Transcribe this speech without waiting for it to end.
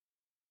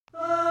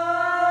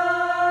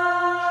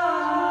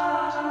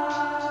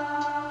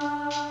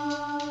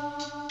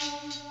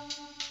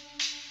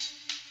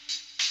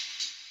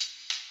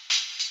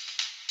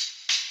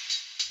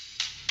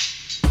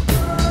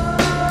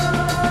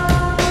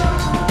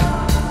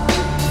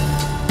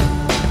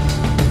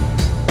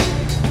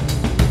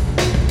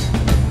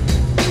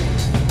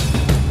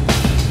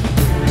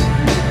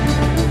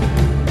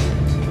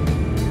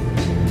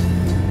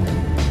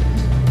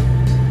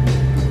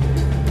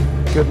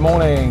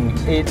morning.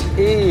 It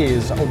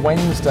is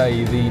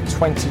Wednesday, the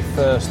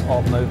 21st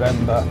of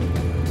November,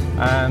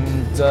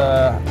 and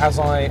as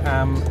I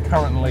am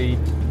currently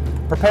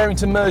preparing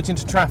to merge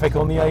into traffic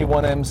on the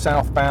A1M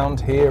southbound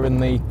here in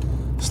the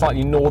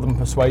slightly northern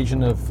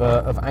persuasion of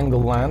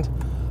Angle Land,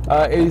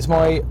 it is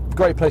my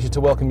great pleasure to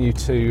welcome you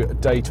to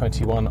day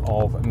 21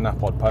 of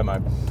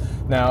NaPodPoMo.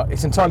 Now,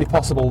 it's entirely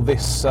possible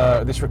this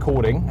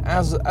recording,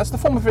 as the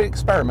form of an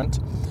experiment,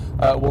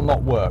 will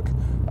not work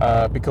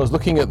because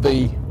looking at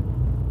the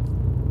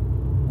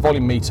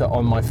volume meter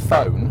on my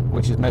phone,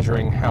 which is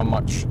measuring how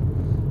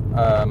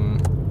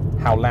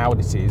loud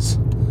it is,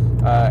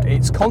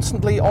 it's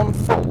constantly on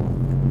full.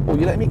 Oh,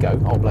 you let me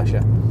go? Oh, bless you.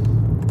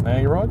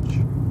 There you, Rog.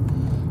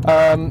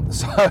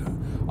 So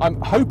I'm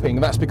hoping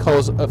that's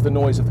because of the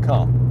noise of the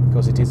car,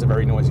 because it is a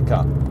very noisy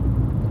car.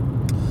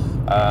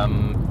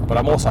 But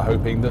I'm also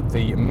hoping that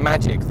the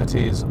magic that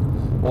is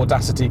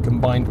Audacity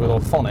combined with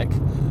Auphonic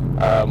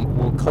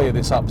will clear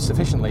this up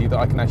sufficiently that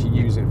I can actually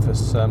use it for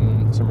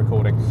some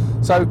recording.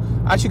 So,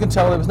 as you can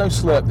tell, there was no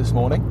slurp this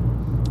morning.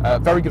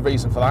 Very good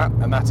reason for that,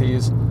 and that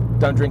is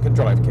don't drink and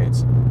drive,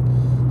 kids.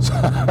 So,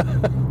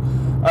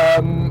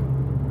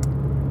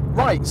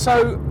 right,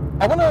 so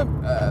I want to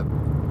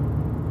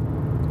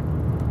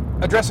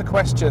address a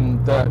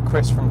question that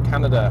Chris from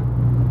Canada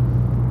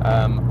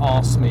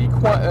asked me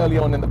quite early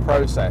on in the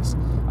process,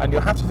 and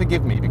you'll have to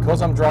forgive me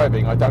because I'm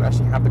driving. I don't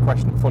actually have the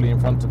question fully in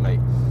front of me.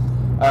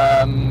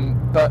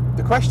 But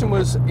the question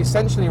was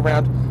essentially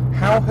around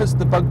how has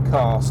the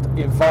Bugcast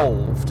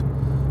evolved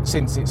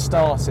since it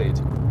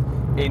started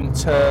in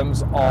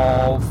terms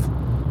of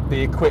the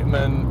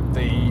equipment,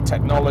 the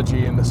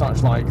technology, and the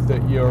such like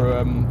that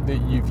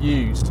you've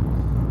used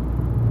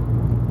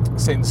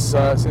since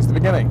the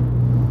beginning.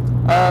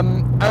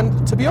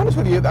 And to be honest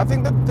with you, I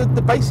think that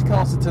the basic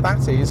answer to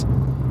that is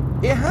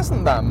it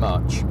hasn't that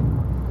much.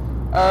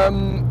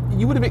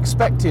 You would have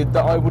expected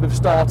that I would have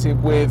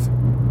started with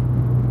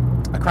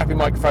a crappy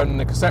microphone and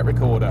a cassette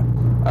recorder.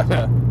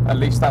 At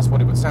least that's what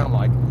it would sound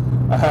like.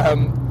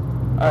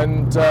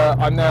 And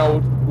I'm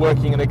now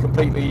working in a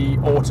completely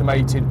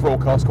automated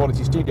broadcast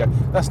quality studio.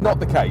 That's not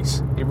the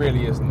case. It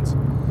really isn't.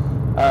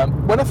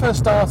 When I first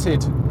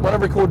started, when I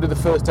recorded the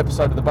first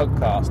episode of the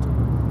Bugcast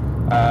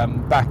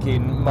back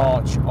in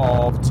March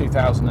of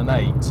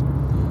 2008,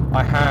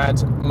 I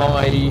had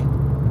my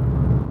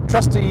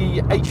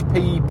trusty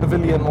HP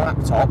Pavilion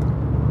laptop,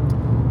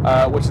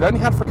 which I'd only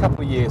had for a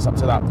couple of years up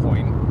to that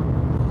point,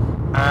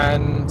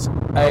 and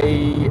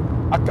I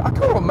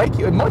can't make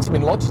it might have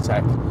been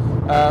Logitech,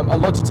 a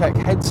Logitech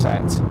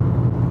headset,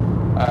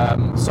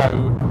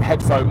 so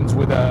headphones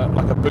with a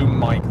boom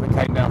mic that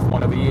came down from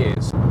one of the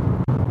ears,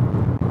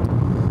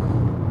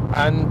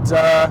 and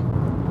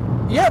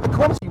the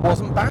quality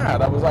wasn't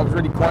bad. I was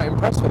really quite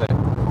impressed with it.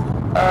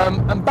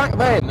 And back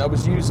then I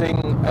was using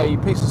a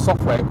piece of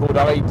software called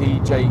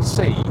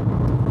IDJC,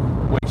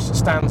 which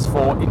stands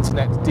for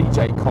Internet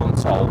DJ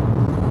Console.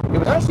 It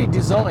was actually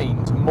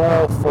designed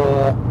more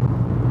for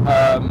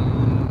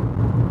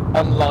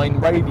online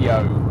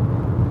radio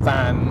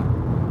than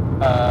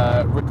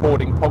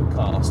recording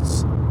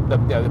podcasts, the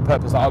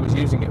purpose that I was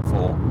using it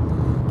for.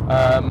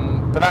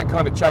 But that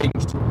kind of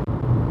changed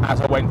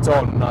as I went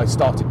on and I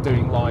started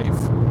doing live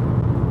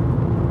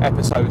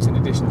episodes in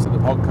addition to the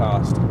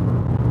podcast.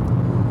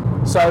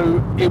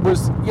 So it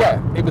was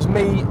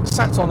me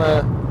sat on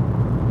I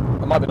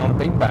might have been on a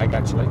beanbag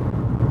actually,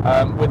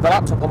 with the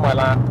laptop on my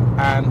lap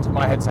and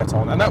my headset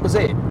on, and that was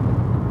it.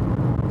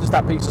 Just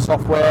that piece of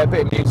software, a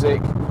bit of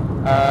music,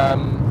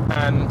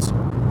 and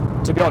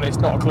to be honest,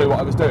 not a clue what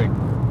I was doing.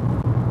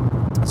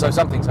 So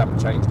some things haven't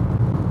changed.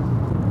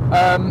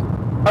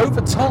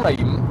 Over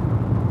time,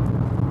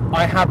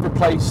 I have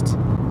replaced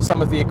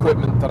some of the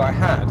equipment that I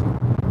had.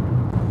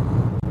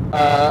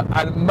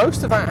 And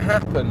most of that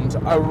happened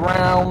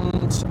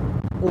around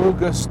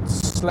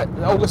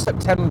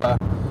September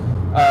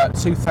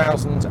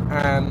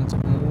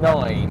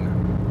 2009.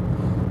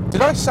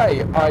 Did I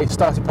say I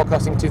started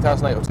podcasting in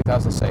 2008 or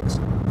 2006?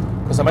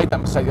 Because I made that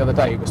mistake the other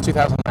day. It was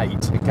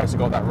 2008, in case I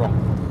got that wrong.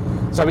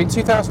 So in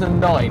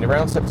 2009,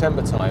 around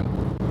September time,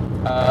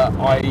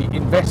 I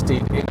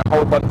invested in a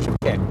whole bunch of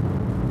kit,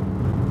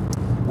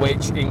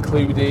 which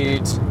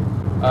included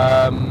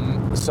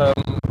some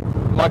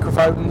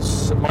microphone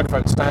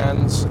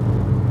stands.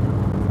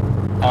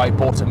 I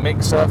bought a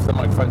mixer for the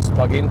microphones to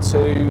plug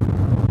into.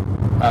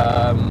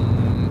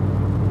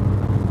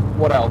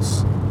 What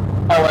else?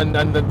 Oh,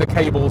 and the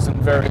cables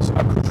and various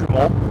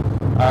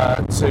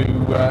accoutrements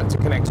to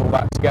connect all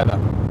that together.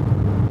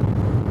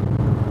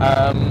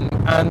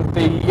 And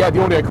the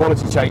audio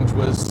quality change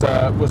was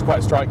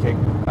quite striking.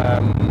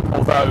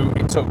 Although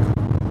it took,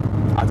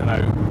 I don't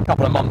know, a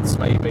couple of months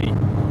maybe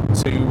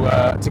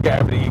to get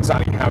everything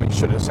exactly how it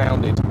should have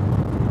sounded.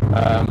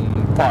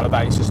 Part of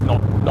that is just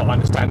not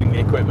understanding the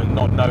equipment,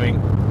 not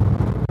knowing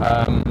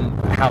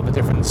how the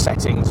different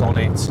settings on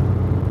it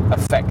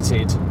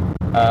affected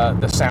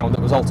the sound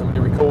that was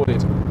ultimately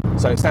recorded.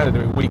 So it sounded a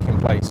bit weak in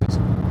places.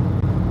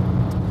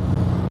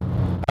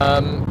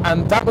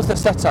 And that was the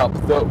setup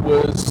that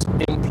was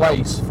in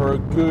place for a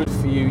good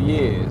few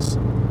years.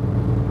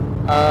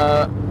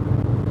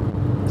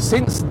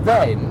 Since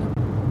then,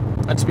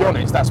 and to be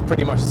honest, that's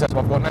pretty much the setup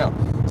I've got now.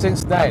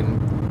 Since then,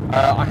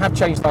 I have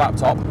changed the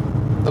laptop.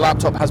 The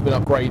laptop has been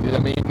upgraded.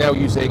 I'm now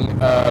using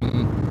a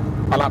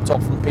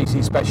laptop from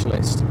PC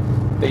Specialist.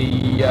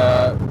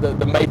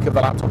 The make of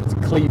the laptop is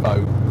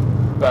Clevo,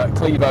 but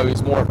Clevo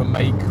is more of a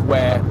make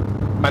where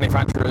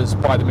manufacturers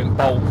buy them in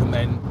bulk and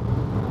then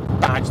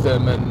badge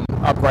them and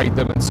upgrade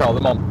them and sell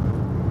them on.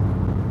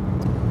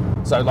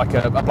 So like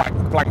a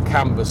blank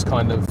canvas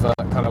kind of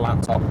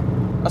laptop,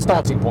 a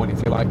starting point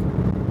if you like.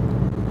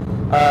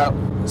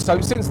 So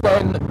since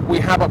then we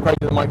have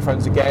upgraded the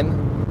microphones again.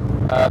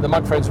 The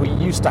microphones we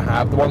used to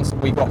have, the ones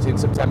that we got in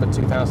September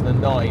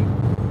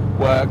 2009,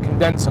 were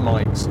condenser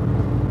mics,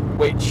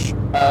 which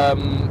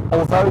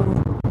although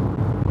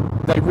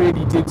they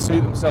really did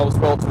suit themselves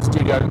well to a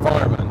studio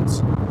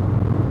environment,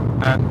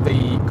 and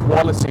the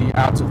quality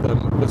out of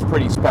them was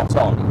pretty spot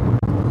on,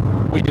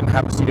 we didn't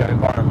have a studio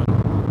environment.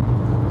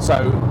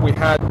 So we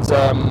had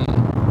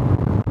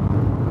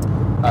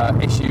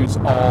issues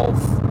of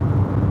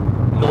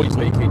noise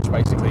leakage,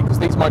 basically, because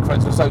these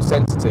microphones are so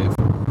sensitive,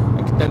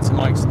 and condenser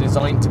mics are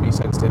designed to be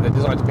sensitive. They're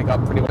designed to pick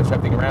up pretty much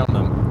everything around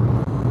them.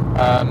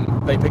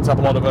 They picked up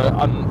a lot of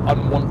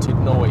unwanted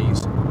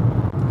noise.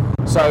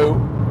 So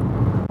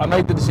I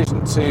made the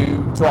decision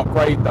to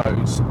upgrade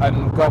those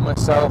and got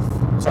ourselves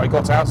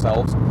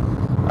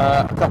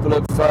a couple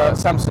of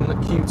Samsung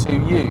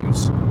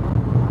Q2Us,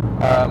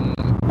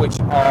 which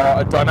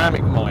are a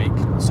dynamic mic,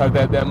 so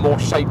they're more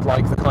shaped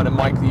like the kind of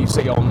mic that you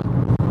see on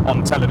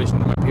television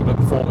when people are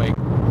performing.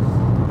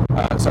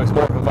 So it's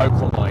more of a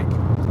vocal mic.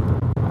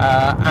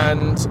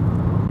 And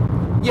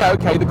yeah,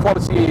 okay, the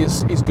quality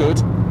is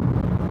good.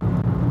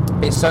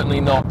 It's certainly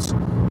not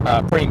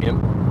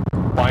premium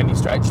by any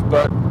stretch,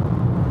 but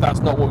that's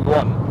not what we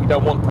want. We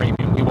don't want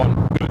premium, we want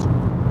good.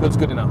 Good's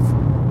good enough.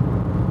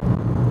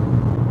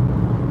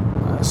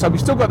 So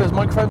we've still got those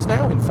microphones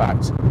now, in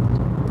fact.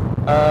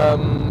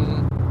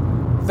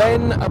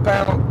 Then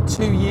about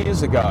 2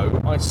 years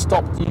ago, I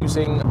stopped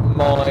using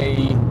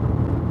my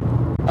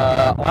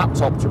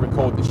laptop to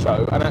record the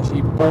show and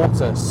actually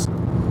bought us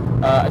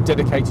a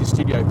dedicated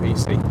studio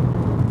PC.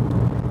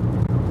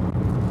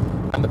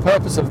 And the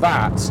purpose of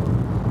that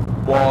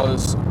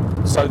was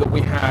so that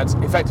we had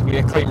effectively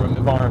a clean room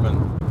environment.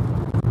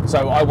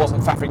 So I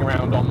wasn't faffing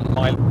around on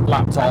my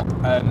laptop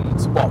I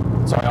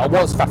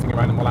was faffing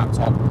around on my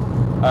laptop,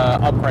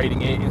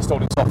 upgrading it,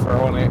 installing software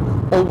on it,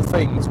 all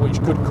things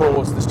which could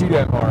cause the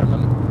studio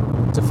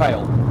environment to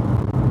fail.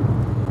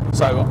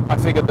 So I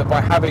figured that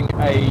by having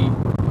a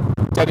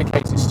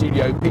dedicated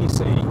studio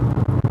PC,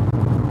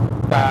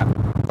 that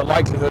the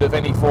likelihood of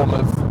any form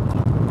of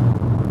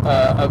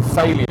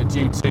failure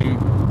due to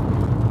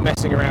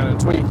messing around and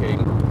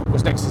tweaking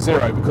was next to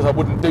zero, because I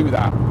wouldn't do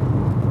that.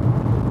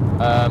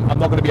 I'm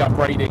not going to be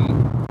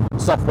upgrading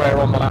software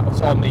on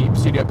the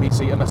studio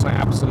PC unless I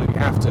absolutely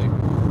have to.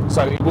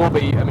 So it will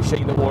be a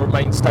machine that will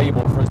remain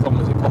stable for as long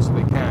as it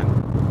possibly can.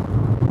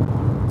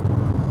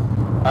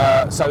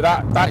 So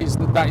that is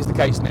the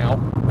case now,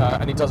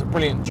 and it does a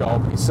brilliant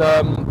job. It's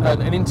an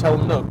Intel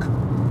NUC,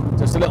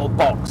 so it's a little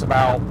box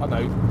about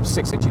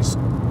 6 inches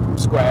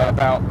square,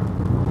 about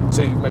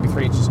 2 maybe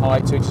 3 inches high,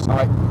 2 inches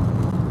high.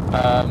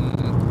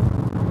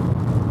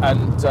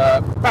 And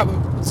about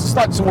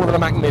slightly smaller than a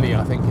Mac Mini,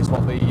 I think, is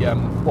what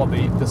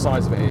the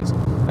size of it is.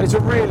 And it's a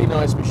really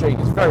nice machine.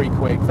 It's very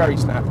quick, very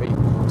snappy.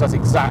 Does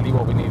exactly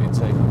what we need it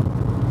to.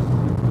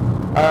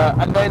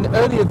 And then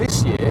earlier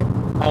this year,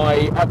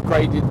 I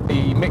upgraded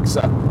the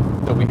mixer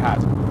that we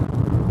had.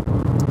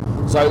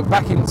 So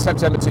back in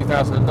September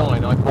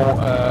 2009, I bought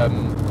a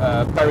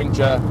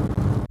Behringer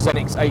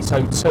Xenix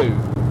 802,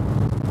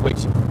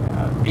 which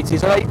it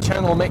is an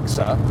 8-channel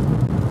mixer,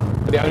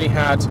 but it only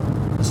had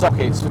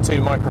sockets for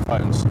 2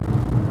 microphones.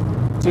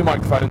 I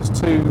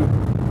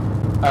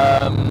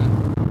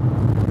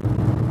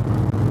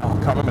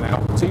can't remember now.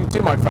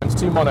 Two microphones,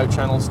 2 mono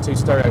channels, 2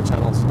 stereo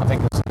channels. I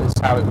think is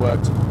how it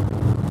worked.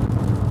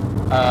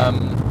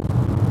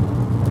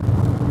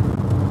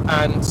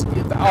 And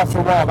after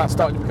a while, that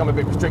started to become a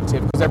bit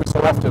restrictive, because every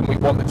so often we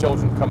want the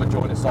children to come and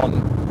join us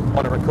on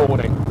a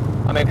recording,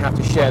 and then have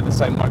to share the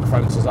same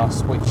microphones as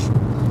us, which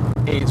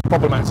is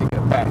problematic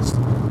at best.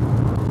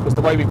 Because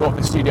the way we've got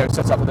the studio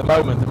set up at the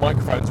moment, the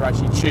microphones are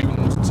actually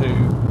tuned to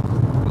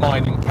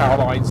mine and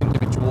Caroline's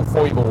individual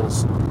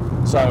foibles.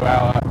 So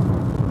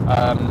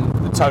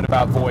the tone of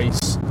our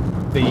voice,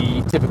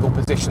 the typical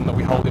position that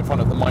we hold in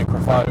front of the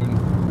microphone,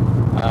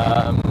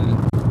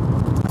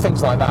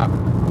 things like that.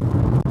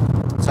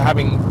 So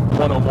having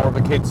one or more of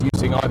the kids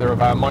using either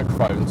of our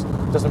microphones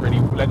doesn't really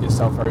lend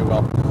itself very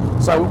well.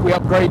 So we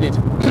upgraded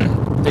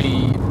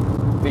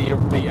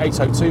the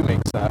 802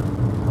 mixer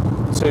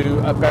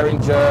to a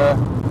Behringer,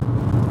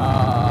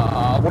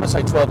 I want to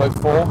say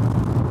 1204.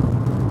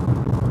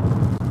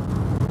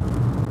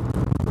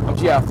 I'm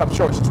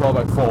sure it's a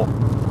 1204,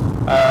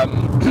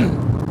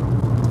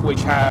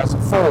 which has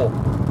 4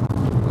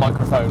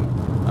 microphone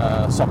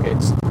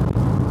sockets.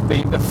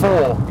 the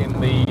 4 in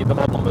the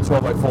model on the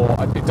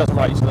 1204, it doesn't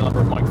relate to the number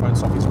of microphone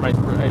sockets, it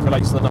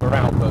relates to the number of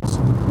outputs.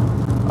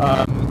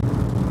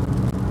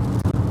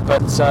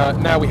 But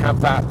now we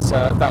have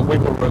that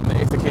wiggle room that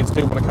if the kids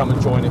do want to come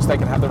and join us, they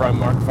can have their own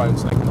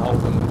microphones and they can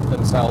hold them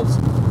themselves,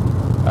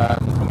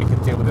 and we can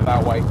deal with it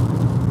that way.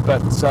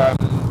 But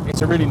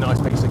it's a really nice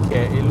piece of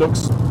kit. It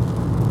looks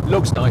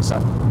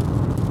nicer.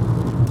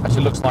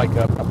 Actually, looks like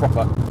a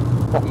proper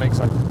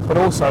mixer. But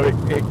also,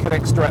 it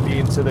connects directly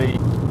into the.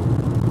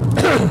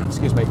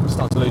 Excuse me, I'm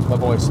starting to lose my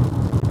voice.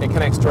 It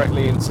connects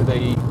directly into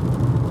the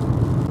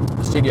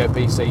studio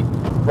PC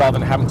rather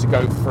than having to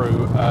go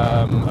through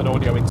an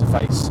audio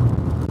interface,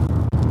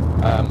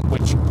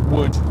 which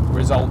would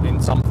result in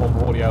some form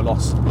of audio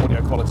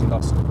quality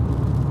loss.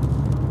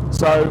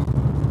 So,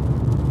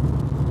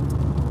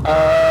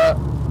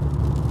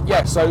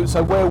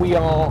 so where we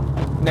are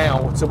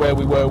now to where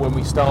we were when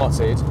we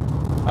started,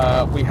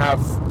 we have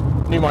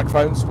new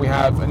microphones, we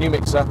have a new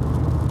mixer,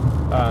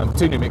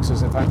 2 new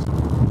mixers in fact,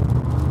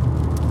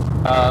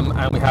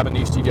 and we have a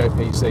new studio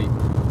PC.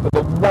 But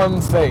the one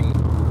thing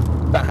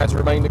that has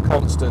remained a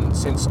constant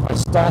since I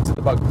started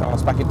the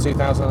Bugcast back in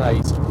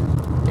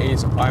 2008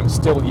 is I'm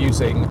still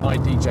using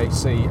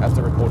iDJC as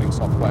the recording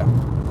software,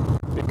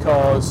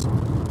 because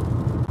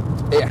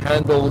it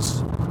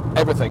handles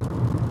everything.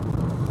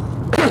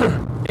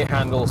 It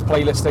handles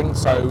playlisting,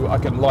 so I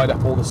can line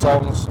up all the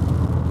songs,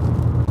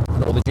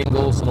 and all the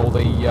jingles, and all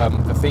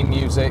the theme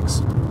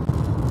musics.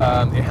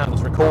 It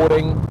handles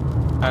recording,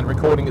 and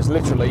recording is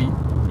literally,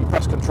 you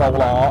press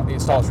Control R, it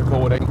starts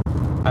recording,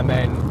 and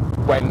then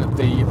when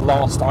the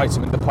last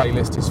item in the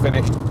playlist is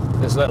finished,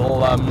 there's a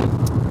little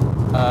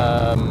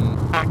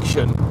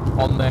action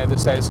on there that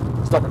says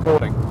stop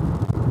recording.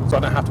 So I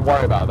don't have to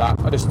worry about that.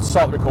 I just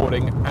start the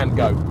recording and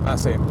go.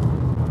 That's it.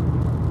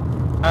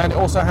 And it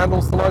also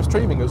handles the live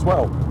streaming as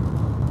well.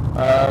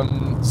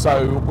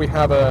 So we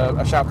have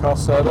a Shoutcast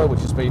server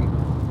which has been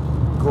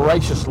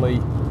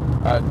graciously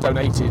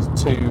donated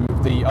to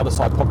the Other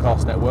Side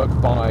podcast network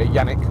by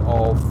Yannick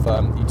of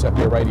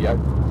Utopia Radio.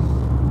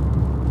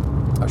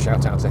 A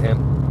shout out to him.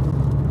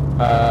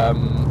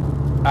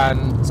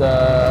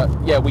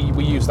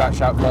 We use that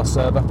Shoutcast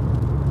server.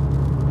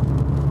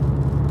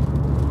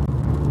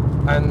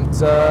 And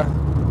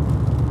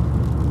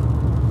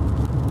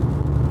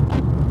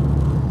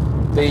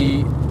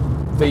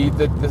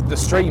the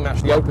stream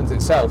actually opens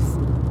itself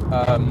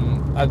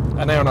an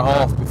hour and a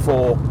half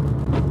before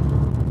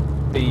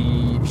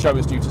the show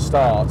is due to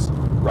start,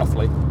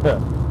 roughly,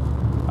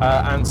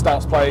 and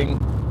starts playing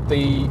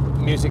the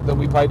music that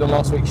we played on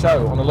last week's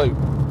show on a loop.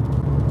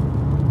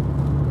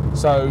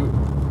 So,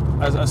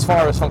 as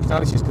far as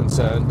functionality is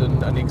concerned,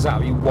 and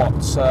exactly what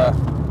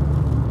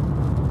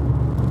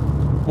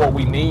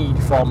we need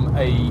from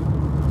a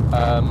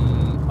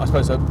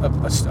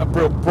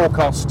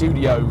broadcast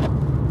studio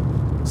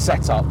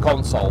setup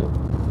console,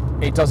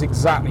 it does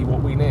exactly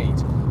what we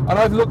need. And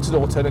I've looked at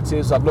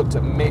alternatives. I've looked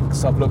at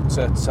Mix. I've looked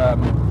at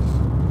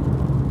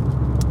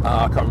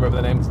I can't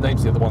remember the names of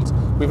the other ones.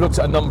 We've looked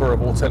at a number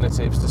of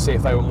alternatives to see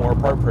if they were more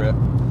appropriate,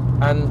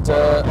 and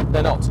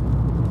they're not.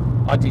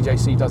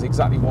 iDJC does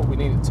exactly what we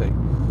need it to,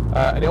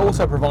 and it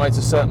also provides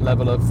a certain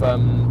level of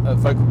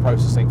vocal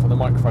processing for the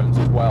microphones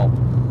as well.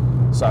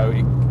 So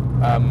it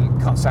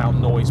cuts out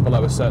noise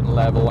below a certain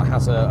level. It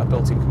has a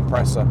built-in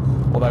compressor,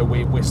 although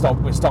we're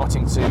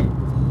starting to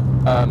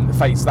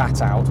phase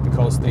that out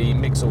because the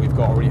mixer we've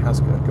got already has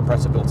a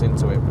compressor built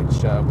into it,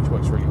 which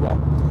works really well.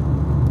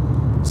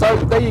 So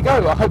there you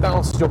go. I hope that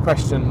answers your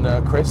question,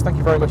 Chris. Thank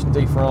you very much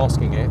indeed for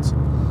asking it.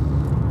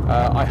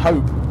 I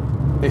hope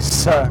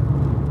this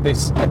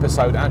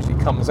episode actually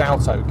comes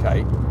out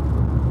okay.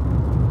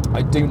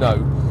 I do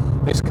know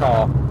this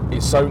car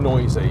is so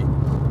noisy,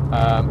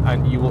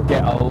 and you will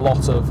get a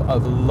lot of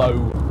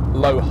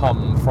low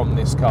hum from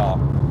this car,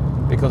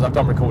 because I've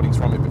done recordings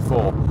from it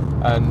before,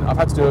 and I've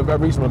had to do a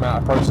reasonable amount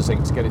of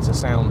processing to get it to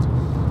sound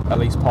at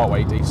least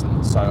partway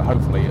decent. So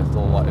hopefully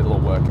it'll all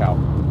work out.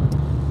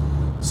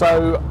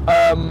 So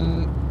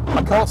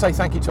I can't say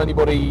thank you to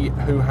anybody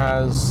who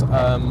has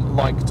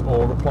liked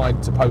or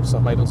replied to posts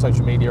I've made on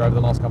social media over the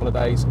last couple of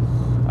days,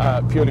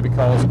 purely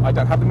because I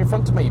don't have them in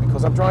front of me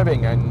because I'm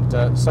driving, and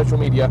social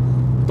media,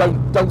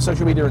 don't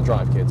social media and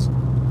drive, kids.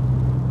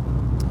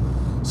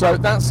 So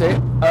that's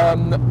it.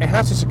 It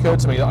has just occurred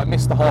to me that I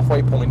missed the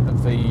halfway point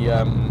of the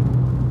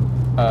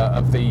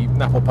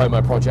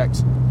NaPodPoMo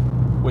project,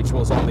 which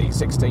was on the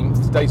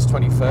 16th. Today's the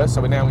 21st,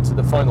 so we're now into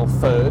the final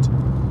third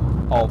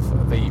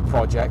of the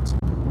project.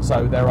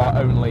 So there are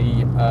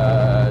only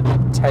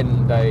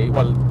 10 days.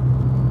 Well,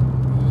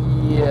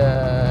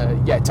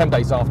 10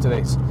 days after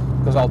this,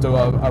 because I'll do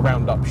a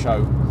roundup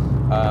show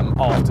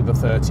after the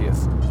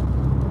 30th.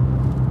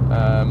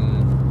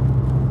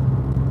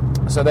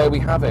 So there we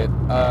have it.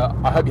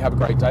 I hope you have a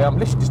great day. I'm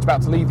literally just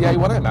about to leave the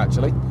A1M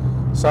actually,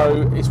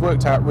 so it's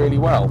worked out really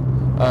well.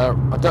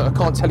 I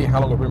can't tell you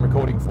how long I've been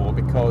recording for,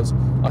 because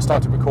I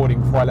started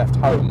recording before I left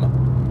home,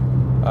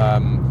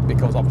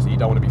 because obviously you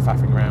don't want to be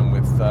faffing around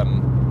with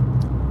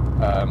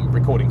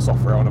recording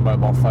software on a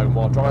mobile phone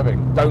while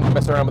driving. Don't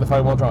mess around with the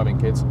phone while driving,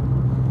 kids.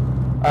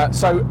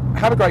 So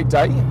have a great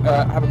day,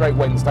 have a great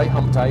Wednesday,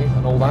 hump day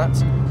and all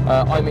that.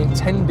 I'm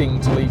intending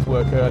to leave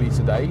work early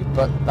today,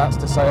 but that's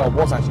to say I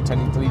was actually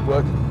intending to leave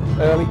work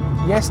early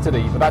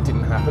yesterday, but that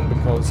didn't happen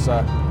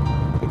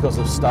because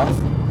of stuff.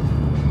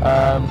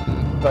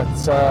 But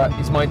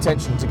it's my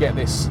intention to get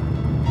this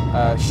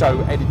show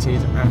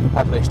edited and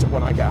published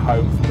when I get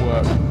home from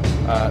work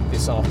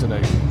this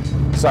afternoon.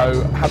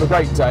 So have a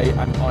great day,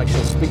 and I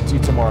shall speak to you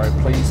tomorrow.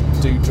 Please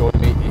do join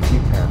me if you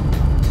can.